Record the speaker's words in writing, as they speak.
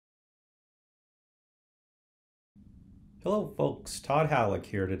Hello folks, Todd Halleck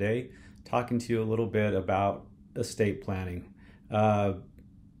here today, talking to you a little bit about estate planning. Uh,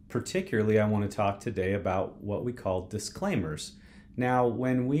 Particularly, I want to talk today about what we call disclaimers. Now,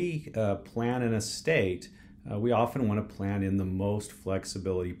 when we plan an estate, we often want to plan in the most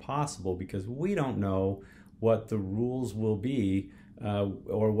flexibility possible because we don't know what the rules will be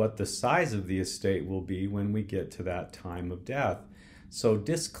or what the size of the estate will be when we get to that time of death. So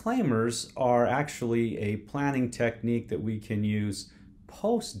disclaimers are actually a planning technique that we can use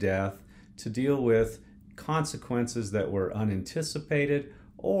post-death to deal with consequences that were unanticipated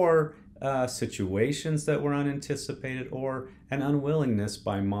or situations that were unanticipated or an unwillingness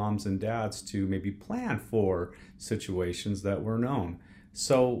by moms and dads to maybe plan for situations that were known.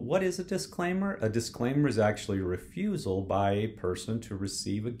 So what is a disclaimer? A disclaimer is actually a refusal by a person to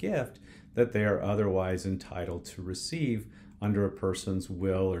receive a gift that they are otherwise entitled to receive under a person's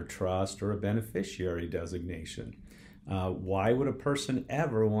will or trust or a beneficiary designation. Why would a person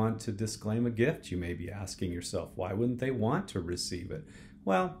ever want to disclaim a gift? You may be asking yourself, why wouldn't they want to receive it?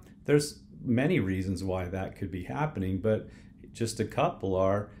 Well, there's many reasons why that could be happening, but just a couple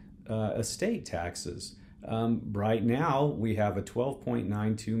are estate taxes. Right now, we have a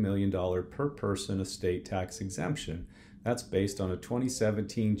 $12.92 million per person estate tax exemption. That's based on a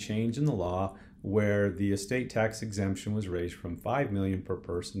 2017 change in the law where the estate tax exemption was raised from $5 million per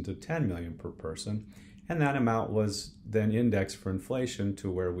person to $10 million per person, and that amount was then indexed for inflation to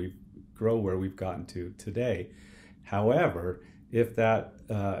where we've gotten to today. However, if that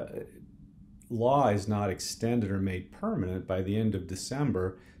law is not extended or made permanent by the end of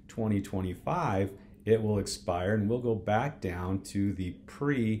December 2025, it will expire and we'll go back down to the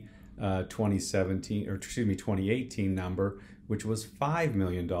pre 2018 number, which was $5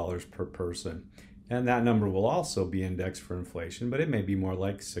 million per person. And that number will also be indexed for inflation, but it may be more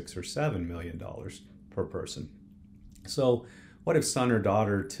like $6 or $7 million per person. So what if son or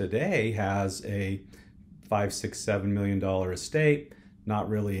daughter today has a $5, $6, $7 million estate, not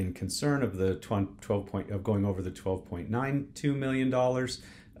really in concern of the going over the $12.92 million,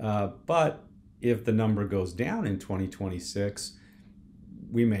 but if the number goes down in 2026,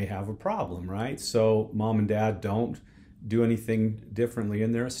 we may have a problem, right? So mom and dad don't do anything differently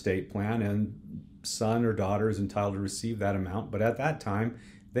in their estate plan, and son or daughter is entitled to receive that amount, but at that time,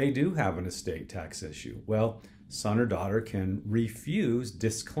 they do have an estate tax issue. Well, son or daughter can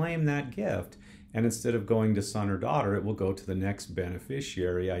disclaim that gift, and instead of going to son or daughter, it will go to the next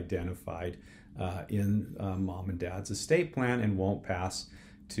beneficiary identified in mom and dad's estate plan and won't pass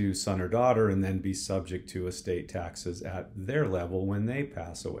to son or daughter and then be subject to estate taxes at their level when they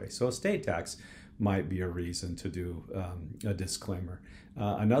pass away. So estate tax might be a reason to do a disclaimer.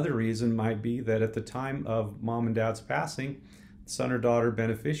 Another reason might be that at the time of mom and dad's passing, son or daughter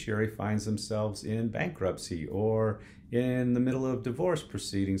beneficiary finds themselves in bankruptcy or in the middle of divorce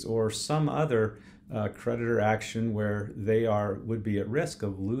proceedings or some other creditor action where they would be at risk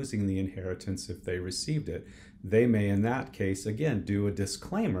of losing the inheritance if they received it. They may, in that case, again, do a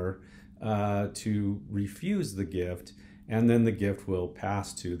disclaimer to refuse the gift, and then the gift will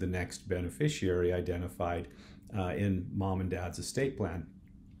pass to the next beneficiary identified in mom and dad's estate plan.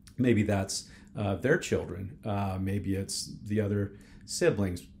 Maybe that's their children. Maybe it's the other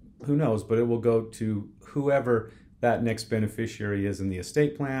siblings. Who knows? But it will go to whoever that next beneficiary is in the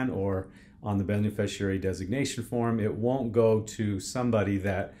estate plan or on the beneficiary designation form. It won't go to somebody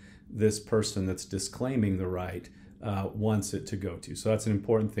that this person that's disclaiming the right wants it to go to. So that's an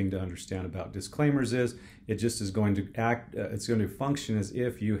important thing to understand about disclaimers is it just is going to it's going to function as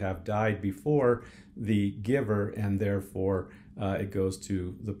if you have died before the giver, and therefore it goes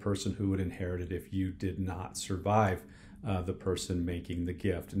to the person who would inherit it if you did not survive the person making the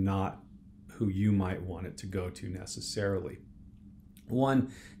gift, not who you might want it to go to necessarily.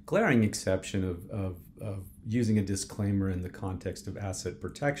 One glaring exception of using a disclaimer in the context of asset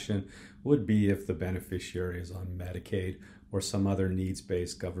protection would be if the beneficiary is on Medicaid or some other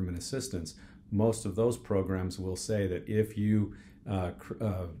needs-based government assistance. Most of those programs will say that if you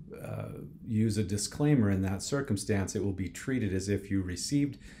use a disclaimer in that circumstance, it will be treated as if you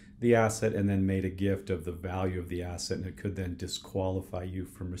received the asset and then made a gift of the value of the asset, and it could then disqualify you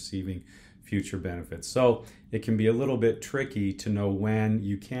from receiving future benefits. So it can be a little bit tricky to know when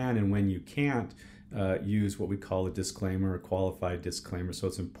you can and when you can't use what we call a disclaimer, a qualified disclaimer. So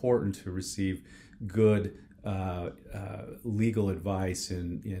it's important to receive good legal advice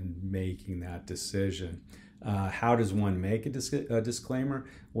in making that decision. How does one make a disclaimer?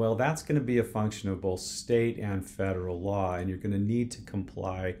 Well, that's going to be a function of both state and federal law, and you're going to need to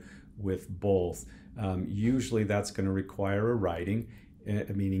comply with both. Usually that's going to require a writing,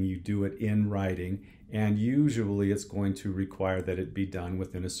 meaning you do it in writing, and usually it's going to require that it be done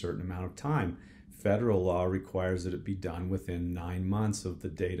within a certain amount of time. Federal law requires that it be done within 9 months of the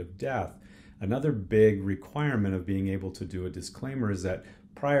date of death. Another big requirement of being able to do a disclaimer is that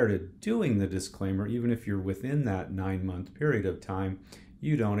prior to doing the disclaimer, even if you're within that 9-month period of time,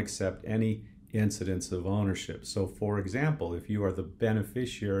 you don't accept any incidents of ownership. So for example, if you are the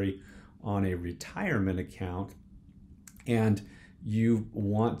beneficiary on a retirement account and you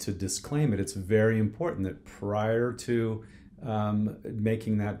want to disclaim it, it's very important that prior to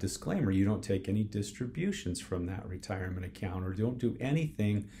making that disclaimer, you don't take any distributions from that retirement account or don't do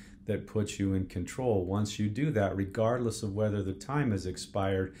anything that puts you in control. Once you do that, regardless of whether the time has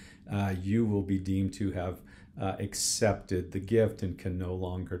expired, you will be deemed to have accepted the gift and can no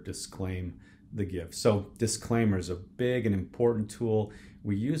longer disclaim the gift. So disclaimers are a big and important tool.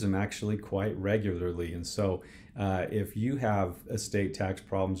 We use them actually quite regularly. And so if you have estate tax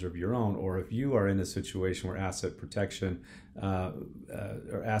problems of your own, or if you are in a situation where asset protection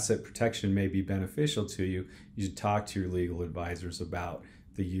may be beneficial to you, you should talk to your legal advisors about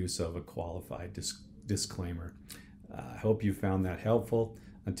the use of a qualified disclaimer. I hope you found that helpful.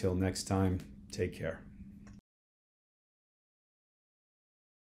 Until next time, take care.